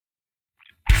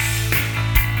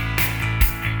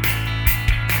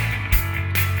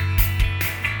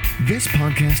This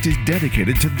podcast is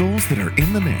dedicated to those that are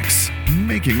in the mix,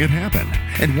 making it happen,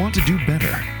 and want to do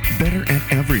better at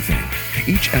everything.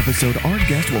 Each episode, our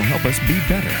guest will help us be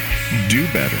better, do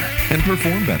better, and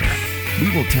perform better. We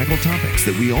will tackle topics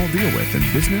that we all deal with in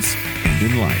business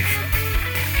and in life.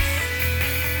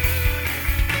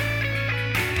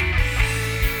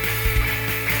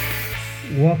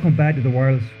 Welcome back to The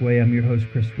Wireless Way. I'm your host,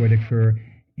 Chris Whitaker.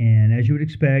 And as you would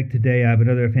expect, today I have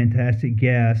another fantastic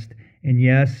guest. And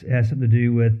yes, it has something to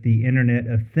do with the Internet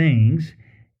of Things.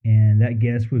 And that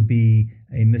guest would be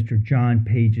a Mr. John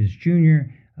Pages Jr.,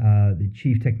 the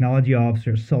Chief Technology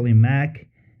Officer at Sully Mac.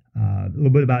 A little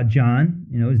bit about John.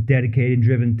 He's a dedicated and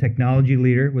driven technology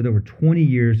leader with over 20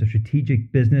 years of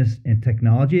strategic business and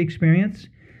technology experience.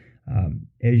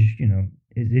 As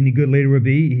any good leader would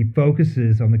be, he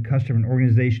focuses on the customer and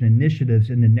organization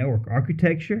initiatives in the network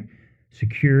architecture,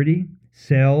 security,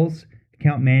 sales,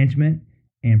 account management,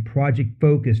 and project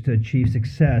focus to achieve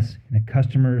success in a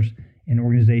customer's and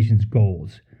organization's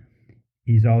goals.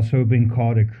 He's also been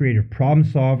called a creative problem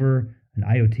solver, an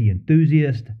IoT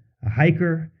enthusiast, a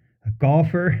hiker, a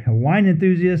golfer, a wine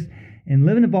enthusiast, and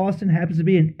living in Boston happens to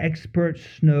be an expert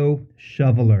snow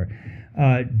shoveler.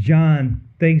 John,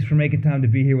 thanks for making time to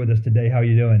be here with us today. How are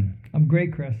you doing? I'm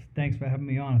great, Chris. Thanks for having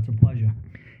me on. It's a pleasure.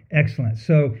 Excellent.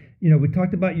 So, we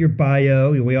talked about your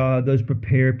bio. We all have those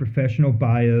prepared professional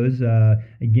bios.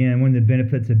 Again, one of the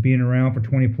benefits of being around for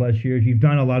 20 plus years, you've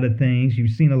done a lot of things. You've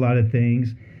seen a lot of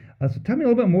things. So tell us a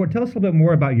little bit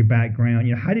more about your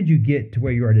background. How did you get to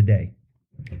where you are today?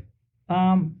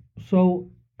 So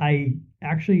I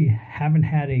actually haven't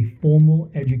had a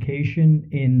formal education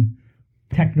in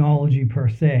technology per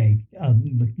se.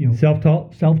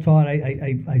 Self-taught? Self-taught.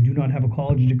 I do not have a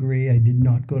college degree. I did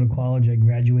not go to college. I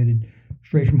graduated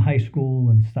straight from high school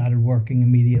and started working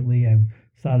immediately. I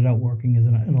started out working as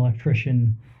an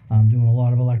electrician, doing a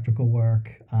lot of electrical work.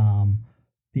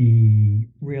 The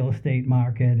real estate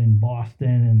market in Boston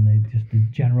and the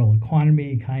general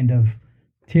economy kind of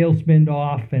tailspinned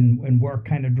off and work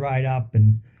kind of dried up,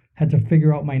 and had to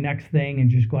figure out my next thing, and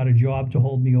just got a job to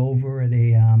hold me over at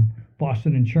a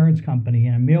Boston insurance company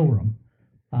in a mailroom.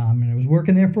 And I was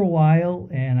working there for a while,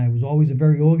 and I was always a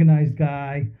very organized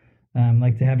guy.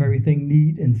 Like to have everything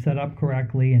neat and set up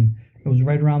correctly. And it was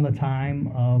right around the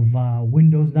time of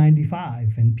Windows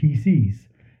 95 and PCs.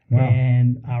 Wow.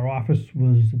 And our office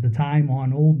was at the time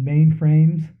on old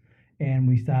mainframes, and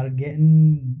we started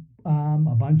getting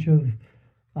a bunch of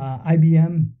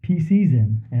IBM PCs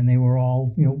in, and they were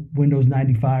all Windows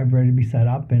 95 ready to be set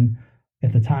up. And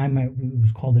at the time it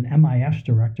was called an MIS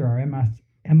director. Our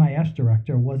MIS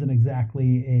director wasn't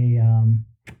exactly a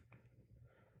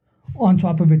on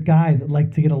top of it guy that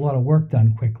liked to get a lot of work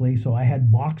done quickly. So I had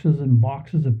boxes and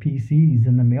boxes of PCs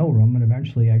in the mailroom, and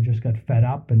eventually I just got fed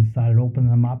up and started opening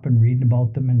them up and reading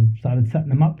about them and started setting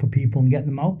them up for people and getting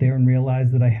them out there, and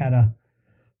realized that I had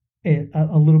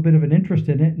a little bit of an interest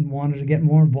in it and wanted to get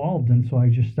more involved. And so I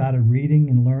just started reading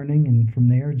and learning, and from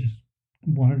there just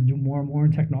wanted to do more and more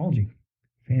in technology.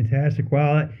 Fantastic.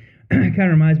 Well, it kind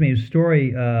of reminds me of a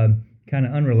story, kind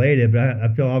of unrelated, but I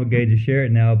feel obligated to share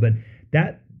it now. But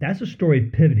that's a story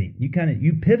of pivoting.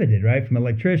 You pivoted, right, from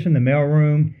electrician, the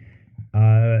mailroom,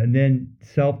 and then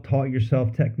self-taught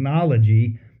yourself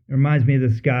technology. It reminds me of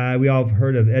this guy. We all have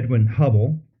heard of Edwin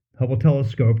Hubble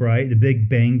telescope, right? The Big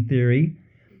Bang Theory.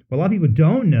 What a lot of people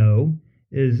don't know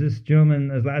is this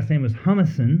gentleman, his last name was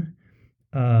Humason,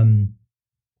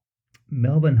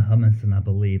 Melvin Humason, I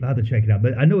believe. I have to check it out,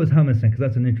 but I know it's Humason because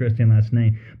that's an interesting last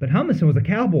name. But Humason was a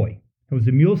cowboy. He was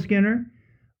a mule skinner.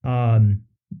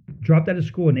 Dropped out of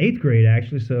school in 8th grade,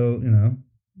 actually. So,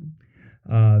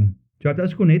 dropped out of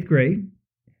school in 8th grade.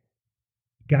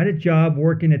 Got a job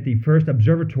working at the first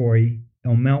observatory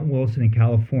on Mount Wilson in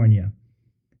California.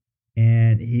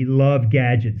 And he loved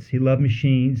gadgets. He loved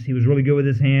machines. He was really good with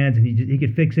his hands, and he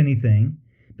could fix anything.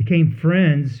 Became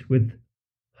friends with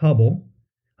Hubble.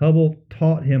 Hubble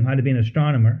taught him how to be an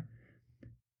astronomer.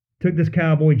 Took this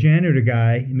cowboy janitor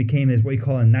guy and became what you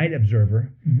call a night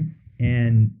observer. Mm-hmm.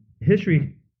 And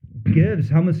history gives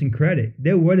Humason credit.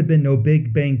 There would have been no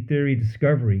Big Bang Theory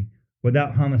discovery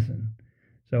without Humason.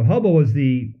 So Hubble was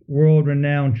the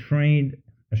world-renowned trained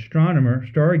astronomer,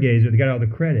 stargazer that got all the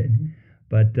credit. Mm-hmm.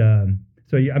 But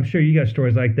so I'm sure you got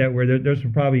stories like that where there's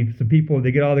probably some people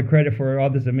that get all the credit for all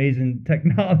this amazing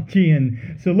technology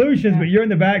and solutions, but you're in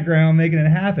the background making it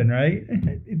happen, right?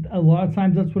 A lot of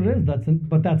times that's what it is.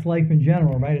 But that's life in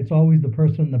general, right? It's always the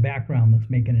person in the background that's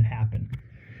making it happen.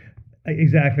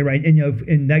 Exactly right, and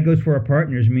and that goes for our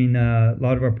partners. I mean, a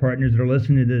lot of our partners that are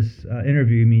listening to this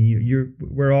interview. I mean,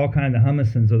 we're all kind of the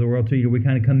Humisons of the world too. We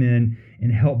kind of come in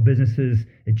and help businesses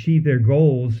achieve their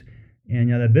goals,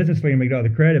 and the business leader may get all the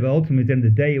credit, but ultimately at the end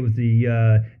of the day, it was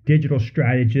the digital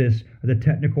strategist or the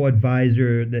technical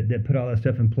advisor that put all that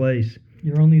stuff in place.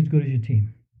 You're only as good as your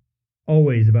team.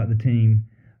 Always about the team.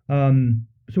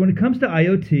 So when it comes to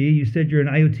IoT, you said you're an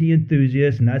IoT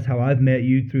enthusiast, and that's how I've met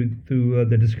you through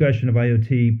the discussion of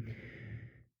IoT.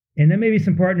 And there may be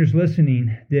some partners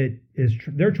listening that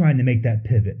they're trying to make that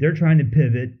pivot. They're trying to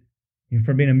pivot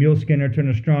from being a mule skinner to an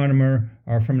astronomer,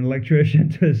 or from an electrician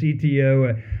to a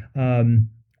CTO.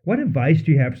 What advice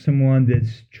do you have for someone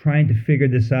that's trying to figure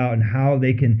this out and how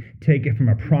they can take it from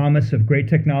a promise of great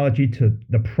technology to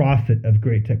the profit of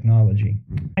great technology?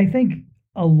 I think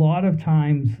a lot of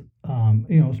times,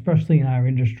 especially in our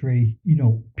industry,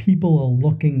 people are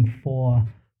looking for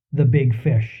the big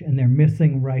fish, and they're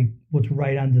missing what's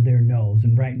right under their nose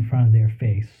and right in front of their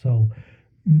face. So,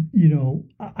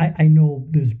 I know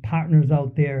there's partners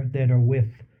out there that are with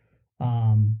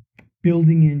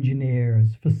building engineers,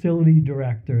 facility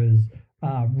directors,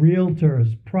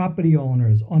 realtors, property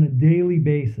owners on a daily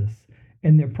basis.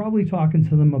 And they're probably talking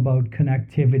to them about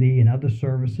connectivity and other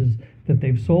services that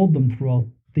they've sold them throughout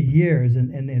the years,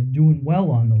 and they're doing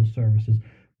well on those services.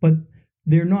 But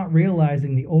they're not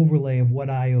realizing the overlay of what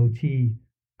IoT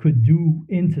could do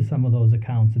into some of those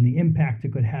accounts and the impact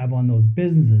it could have on those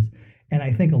businesses. And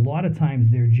I think a lot of times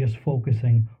they're just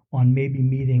focusing on maybe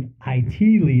meeting IT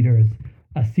leaders,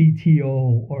 a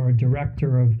CTO or a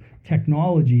director of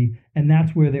technology, and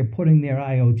that's where they're putting their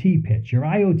IoT pitch. Your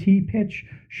IoT pitch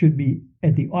should be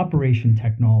at the operation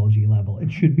technology level.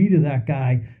 It should be to that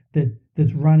guy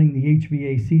that's running the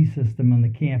HVAC system on the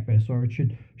campus, or it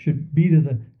should be to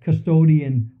the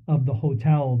custodian of the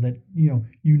hotel that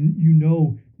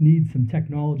needs some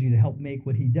technology to help make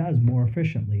what he does more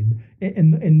efficiently.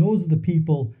 And those are the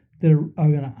people that are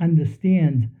going to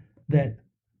understand that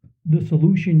the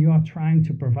solution you're trying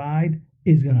to provide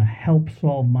is going to help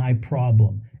solve my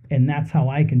problem. And that's how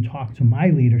I can talk to my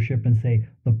leadership and say,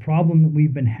 the problem that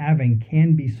we've been having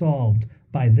can be solved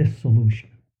by this solution.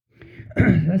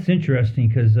 That's interesting,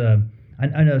 because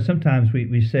I know sometimes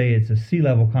we say it's a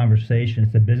C-level conversation,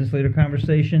 it's a business leader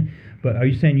conversation, but are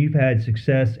you saying you've had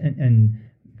success in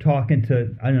talking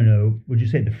to, I don't know, would you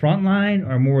say the front line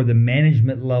or more the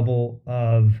management level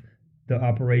of the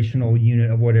operational unit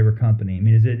of whatever company? I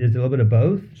mean, is it a little bit of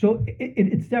both? So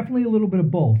it's definitely a little bit of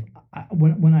both.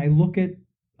 When I look at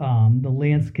the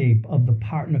landscape of the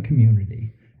partner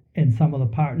community and some of the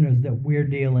partners that we're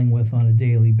dealing with on a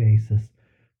daily basis,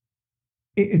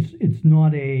 it's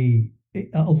not a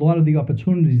lot of the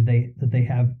opportunities that they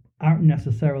have aren't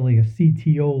necessarily a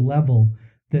CTO level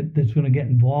that's going to get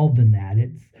involved in that.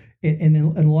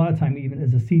 And a lot of time, even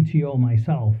as a CTO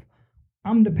myself,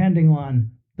 I'm depending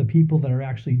on the people that are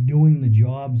actually doing the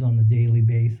jobs on a daily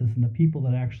basis, and the people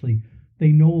that actually, they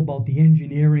know about the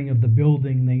engineering of the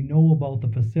building, they know about the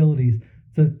facilities,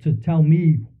 to tell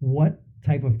me what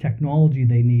type of technology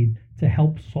they need to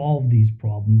help solve these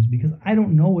problems, because I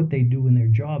don't know what they do in their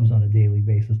jobs on a daily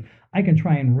basis. I can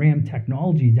try and ram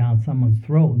technology down someone's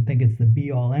throat and think it's the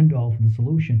be-all, end-all for the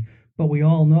solution, but we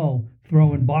all know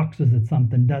throwing boxes at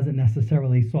something doesn't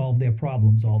necessarily solve their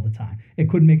problems all the time. It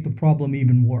could make the problem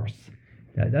even worse.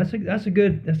 That's a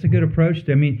good approach.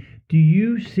 I mean, do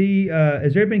you see?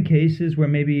 Has there been cases where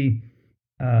maybe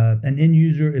an end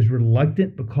user is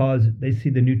reluctant because they see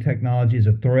the new technology as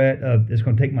a threat of it's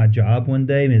going to take my job one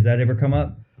day? I mean, has that ever come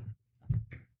up?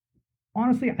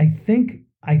 Honestly, I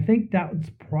think that's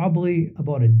probably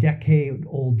about a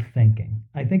decade-old thinking.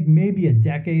 I think maybe a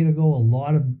decade ago, a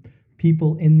lot of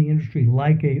people in the industry,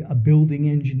 like a building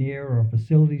engineer or a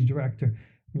facilities director,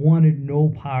 wanted no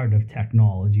part of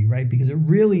technology, right? Because it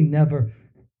really never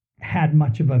had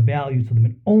much of a value to them.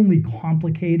 It only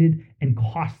complicated and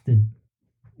costed,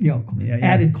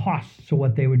 added costs to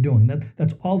what they were doing.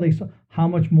 That's all they saw. How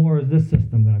much more is this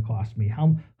system going to cost me?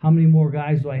 How many more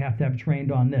guys do I have to have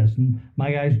trained on this? And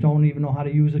my guys don't even know how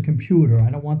to use a computer.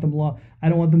 I don't want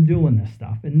them doing this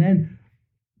stuff.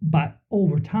 But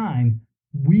over time,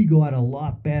 we got a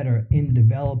lot better in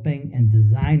developing and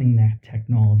designing that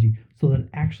technology so that it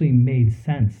actually made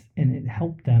sense, and it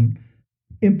helped them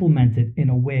implement it in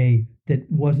a way that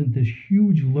wasn't this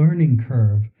huge learning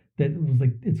curve that was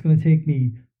like, it's going to take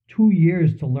me 2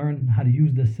 years to learn how to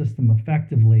use this system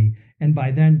effectively, and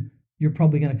by then you're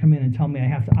probably going to come in and tell me I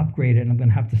have to upgrade it and I'm going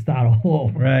to have to start all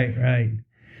over. Right.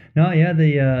 No, yeah,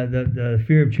 the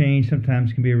fear of change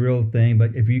sometimes can be a real thing,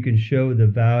 but if you can show the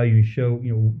value, show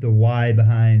the why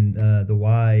behind the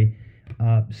why,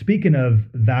 Speaking of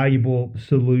valuable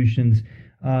solutions,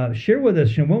 share with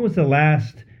us, when was the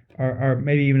last, or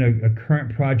maybe even a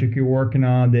current project you're working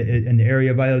on that in the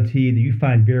area of IoT that you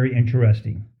find very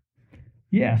interesting?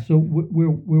 Yeah, so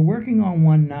we're working on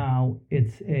one now.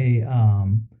 It's a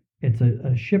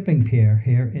shipping pier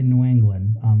here in New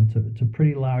England. It's a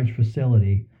pretty large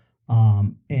facility,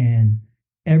 and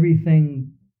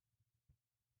everything,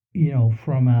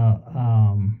 from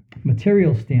a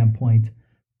material standpoint,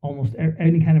 almost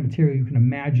any kind of material you can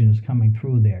imagine is coming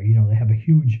through there. They have a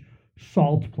huge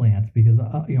salt plant because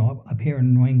up here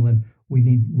in New England we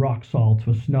need rock salt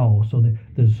for snow, so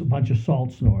there's a bunch of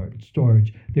salt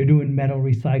storage. They're doing metal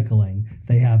recycling.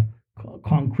 They have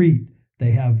concrete.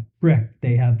 They have brick.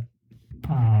 They have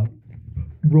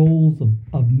rolls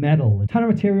of metal. A ton of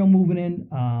material moving in.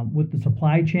 With the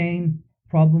supply chain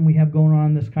problem we have going on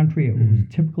in this country, it was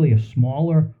typically a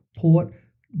smaller port.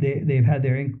 They've had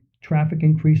their traffic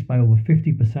increase by over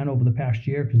 50% over the past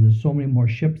year because there's so many more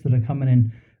ships that are coming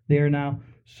in there now.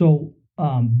 So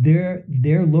they're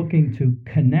looking to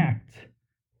connect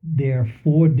their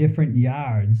 4 different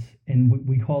yards, and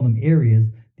we call them areas,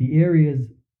 the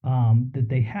areas that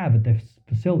they have at their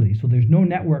facility. So there's no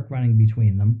network running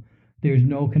between them. There's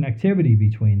no connectivity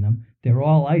between them. They're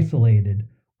all isolated.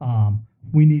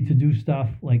 We need to do stuff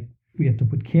like we have to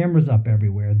put cameras up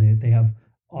everywhere. They have,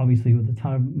 obviously, with a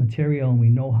ton of material, and we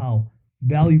know how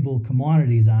valuable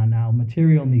commodities are now,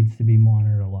 material needs to be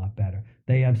monitored a lot better.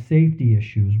 They have safety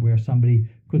issues where somebody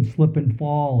could slip and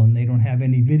fall and they don't have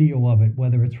any video of it,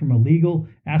 whether it's from a legal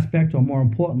aspect or, more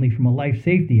importantly, from a life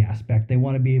safety aspect. They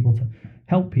want to be able to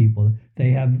help people.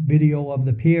 They have video of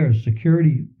the piers,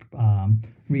 security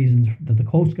reasons that the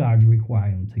Coast Guard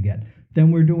require them to get.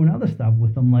 Then we're doing other stuff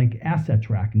with them like asset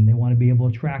tracking. They want to be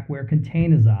able to track where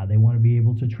containers are. They want to be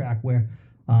able to track where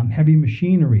heavy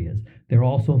machinery is. They're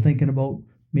also thinking about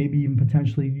maybe even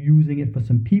potentially using it for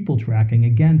some people tracking,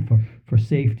 again, for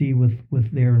safety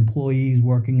with their employees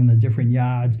working in the different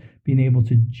yards, being able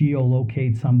to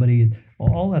geolocate somebody.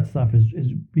 All that stuff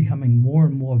is becoming more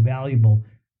and more valuable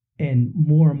and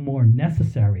more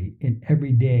necessary in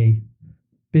everyday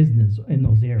business in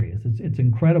those areas. It's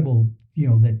incredible,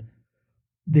 that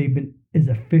they've been as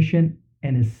efficient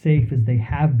and as safe as they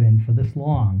have been for this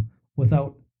long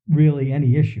without really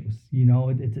any issues.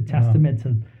 It's a testament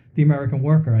to the American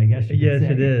worker, I guess you could say.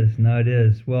 Yes, it is. No, it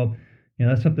is. Well,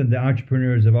 that's something that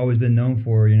entrepreneurs have always been known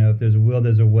for. If there's a will,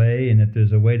 there's a way, and if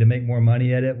there's a way to make more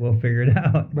money at it, we'll figure it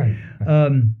out. Right.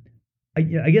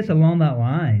 I guess along that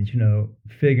lines,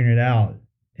 figuring it out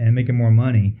and making more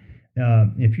money.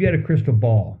 If you had a crystal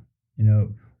ball,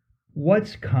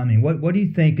 what's coming? What do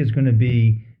you think is going to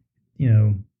be,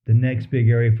 the next big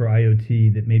area for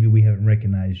IoT that maybe we haven't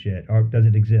recognized yet, or does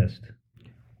it exist?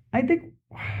 I think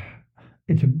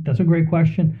that's a great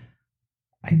question.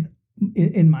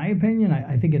 In my opinion,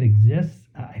 I think it exists.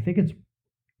 I think it's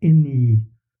in the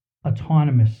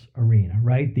autonomous arena,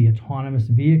 right? The autonomous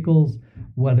vehicles,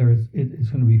 whether it's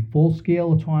going to be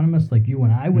full-scale autonomous, like you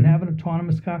and I would have an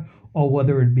autonomous car, or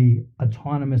whether it be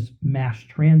autonomous mass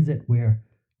transit where,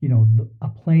 a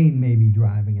plane may be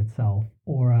driving itself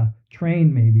or a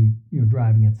train may be,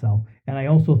 driving itself. And I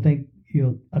also think,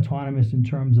 autonomous in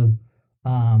terms of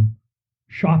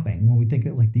shopping. When we think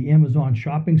of like the Amazon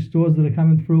shopping stores that are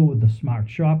coming through with the smart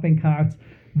shopping carts,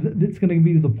 it's going to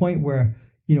be to the point where,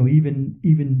 even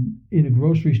in a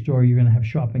grocery store, you're going to have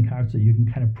shopping carts that you can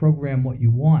kind of program what you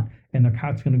want, and the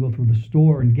cart's going to go through the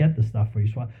store and get the stuff for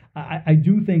you. So I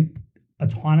do think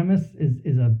autonomous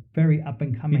is a very up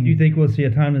and coming. Do you think we'll see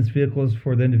autonomous vehicles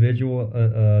for the individual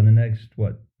in the next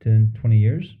 10, 20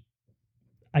 years?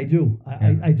 I do.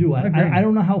 I do. I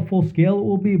don't know how full scale it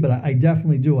will be, but I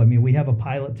definitely do. I mean, we have a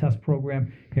pilot test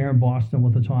program here in Boston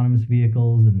with autonomous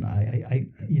vehicles, and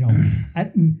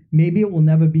maybe it will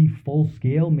never be full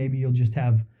scale. Maybe you'll just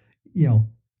have,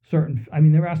 certain. I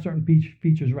mean, there are certain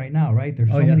features right now, right? There's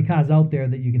so many cars out there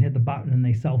that you can hit the button and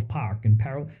they self-park and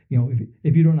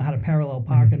if you don't know how to parallel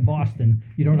park in Boston,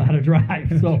 you don't know how to drive.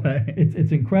 So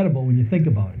it's incredible when you think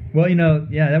about it. Well,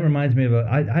 that reminds me of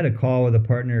I had a call with a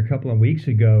partner a couple of weeks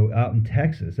ago out in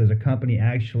Texas. There's a company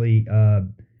actually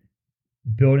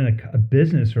building a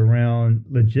business around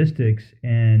logistics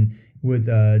and with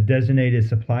designated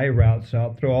supply routes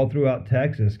all throughout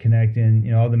Texas,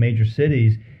 connecting all the major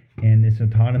cities. And it's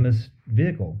an autonomous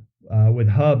vehicle with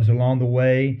hubs along the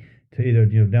way to either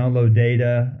download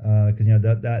data because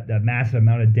that massive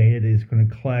amount of data that it's going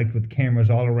to collect with cameras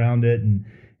all around it,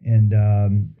 and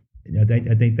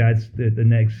I think that's the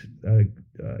next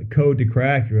code to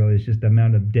crack. Really, it's just the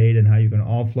amount of data and how you're going to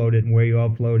offload it and where you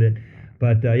offload it.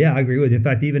 But I agree with you. In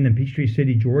fact, even in Peachtree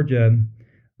City, Georgia,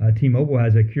 T-Mobile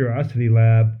has a curiosity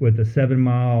lab with a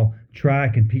 7-mile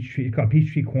track in Peachtree. It's called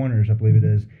Peachtree Corners, I believe it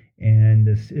is. And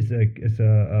it's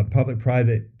a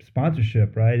public-private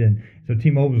sponsorship, right? And so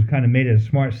T-Mobile's kind of made it a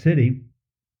smart city,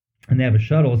 and they have a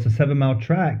shuttle. It's a 7-mile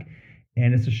track,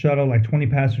 and it's a shuttle, like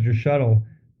 20-passenger shuttle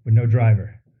with no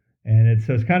driver. And it's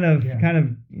kind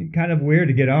of weird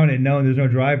to get on it knowing there's no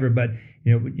driver, but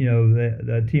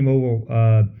the T-Mobile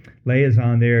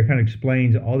liaison there kind of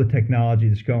explains all the technology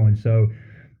that's going. So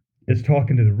it's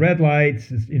talking to the red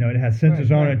lights. It has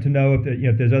sensors on it to know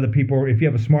if there's other people. If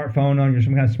you have a smartphone on your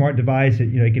some kind of smart device,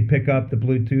 it can pick up the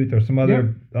Bluetooth or some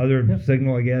other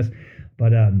signal, I guess.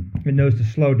 But it knows to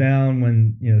slow down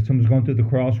when someone's going through the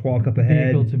crosswalk up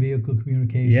ahead. Vehicle to vehicle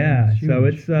communication. Yeah, so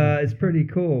it's pretty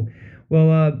cool.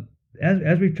 Well,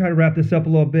 as we try to wrap this up a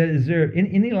little bit, is there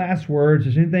any last words?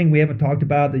 Is there anything we haven't talked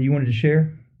about that you wanted to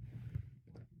share?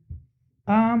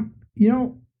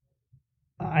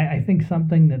 I think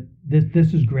something that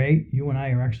this is great. You and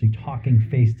I are actually talking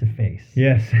face to face.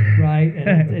 Yes. Right?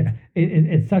 And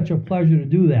it's such a pleasure to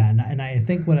do that. And I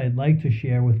think what I'd like to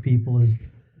share with people is,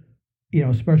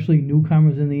 especially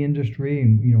newcomers in the industry,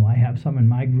 and, I have some in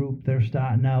my group that are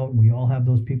starting out, and we all have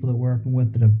those people that we're working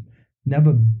with that have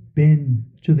never been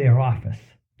to their office.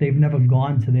 They've never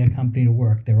gone to their company to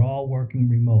work. They're all working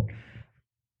remote.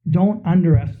 Don't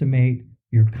underestimate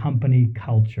your company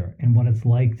culture and what it's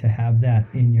like to have that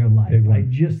in your life. I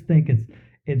just think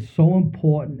it's so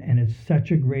important, and it's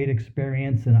such a great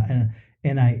experience,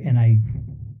 and I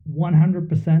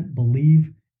 100%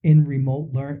 believe in remote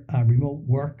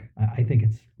work. I think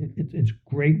it's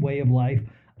great way of life.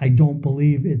 I don't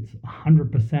believe it's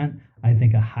 100%. I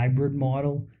think a hybrid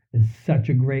model is such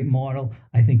a great model.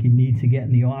 I think you need to get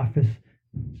in the office,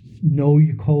 know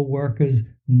your co-workers,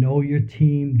 know your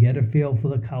team, get a feel for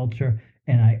the culture.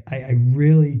 And I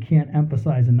really can't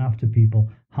emphasize enough to people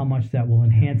how much that will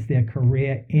enhance their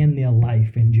career and their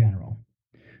life in general.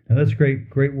 Now, that's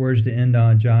great words to end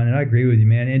on, John. And I agree with you,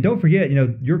 man. And don't forget,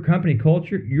 your company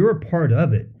culture, you're a part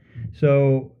of it.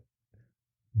 So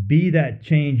be that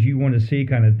change you want to see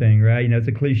kind of thing, right? It's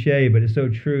a cliche, but it's so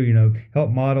true. Help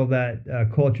model that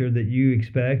culture that you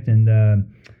expect, and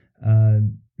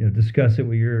discuss it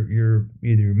with your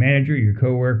either your manager, your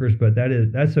coworkers. But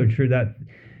that's so true.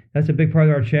 That's a big part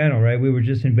of our channel, right? We were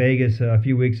just in Vegas a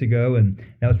few weeks ago, and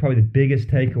that was probably the biggest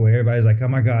takeaway. Everybody's like, "Oh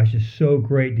my gosh, it's so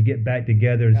great to get back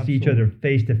together and see each other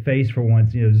face to face for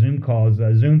once." Zoom calls,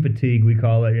 Zoom fatigue, we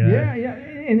call it. Yeah,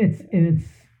 and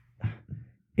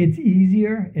it's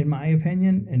easier, in my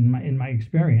opinion, in my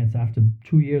experience after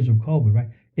 2 years of COVID, right?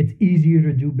 It's easier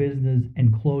to do business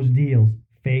and close deals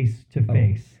face to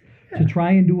face. To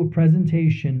try and do a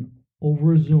presentation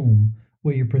over Zoom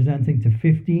where you're presenting to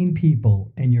 15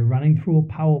 people and you're running through a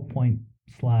PowerPoint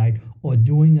slide or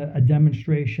doing a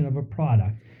demonstration of a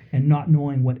product and not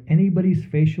knowing what anybody's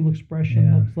facial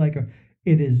expression looks like, or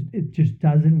it just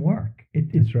doesn't work.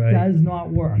 It does not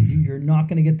work. You're not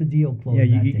going to get the deal closed.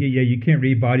 You can't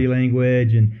read body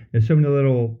language, and there's so many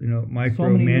little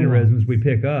micro mannerisms we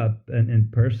pick up in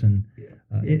person.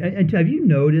 And have you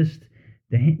noticed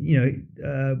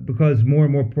because more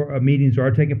and more meetings are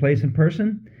taking place in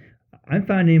person? I'm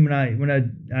finding when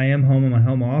I am home in my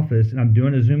home office and I'm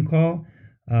doing a Zoom call,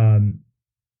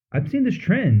 I've seen this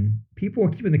trend. People are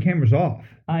keeping the cameras off.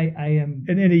 I am.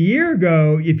 And then a year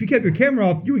ago, if you kept your camera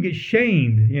off, you would get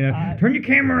shamed. Turn your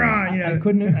camera on. I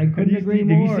couldn't agree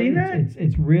more. Have you seen that?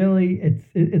 It's really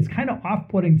it's kind of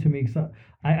off-putting to me. So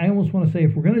I almost want to say,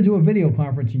 if we're going to do a video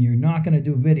conference and you're not going to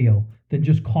do video, then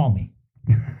just call me.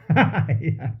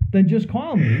 Then just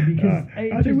call me, because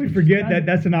I think we forget that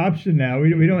that's an option now.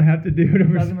 We don't have to do it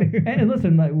over Zoom. And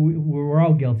listen, we're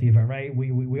all guilty of it, right?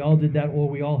 We all did that, or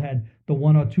we all had the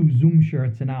 1 or 2 Zoom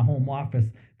shirts in our home office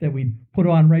that we put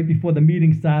on right before the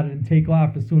meeting started and take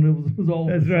off as soon as it was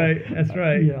over. That's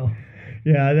right.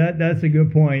 Yeah, that's a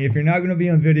good point. If you're not going to be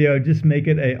on video, just make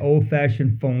it an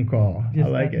old-fashioned phone call. I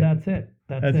like it. That's it.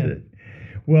 That's it.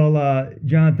 Well,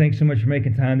 John, thanks so much for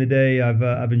making time today.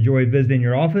 I've enjoyed visiting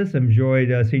your office. I've enjoyed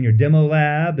seeing your demo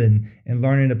lab and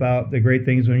learning about the great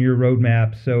things on your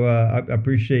roadmap. So I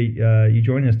appreciate you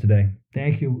joining us today.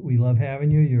 Thank you. We love having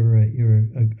you. You're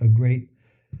a great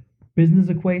business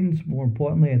acquaintance. More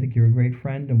importantly, I think you're a great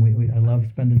friend, and I love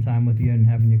spending time with you and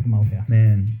having you come out here.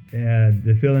 Man,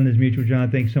 the feeling is mutual, John.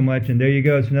 Thanks so much. And there you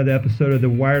go. It's another episode of The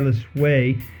Wireless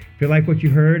Way. If you like what you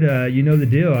heard, you know the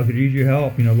deal. I could use your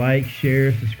help. Like,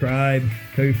 share, subscribe,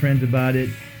 tell your friends about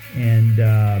it. And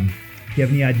if you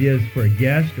have any ideas for a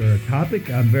guest or a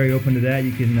topic, I'm very open to that.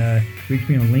 You can reach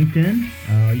me on LinkedIn.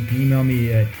 You can email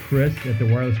me at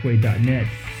chris@thewirelessway.net.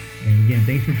 And again,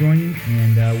 thanks for joining,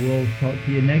 and we'll talk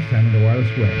to you next time on The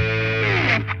Wireless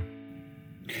Way.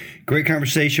 great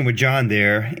conversation with John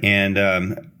there, and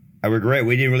I regret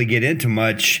we didn't really get into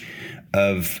much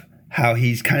of how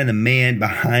he's kind of the man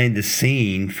behind the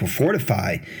scene for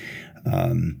For2Fi.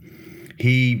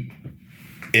 He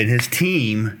and his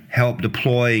team helped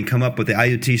deploy and come up with the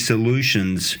IoT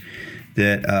solutions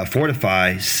that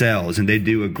For2Fi sells, and they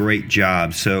do a great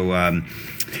job. So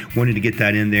wanted to get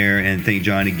that in there, and thank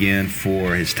John again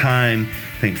for his time.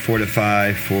 Thank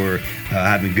For2Fi for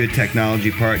having good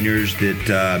technology partners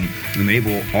that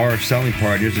enable our selling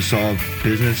partners to solve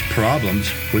business problems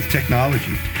with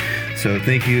technology. So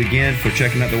thank you again for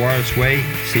checking out The Wireless Way.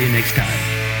 See you next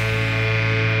time.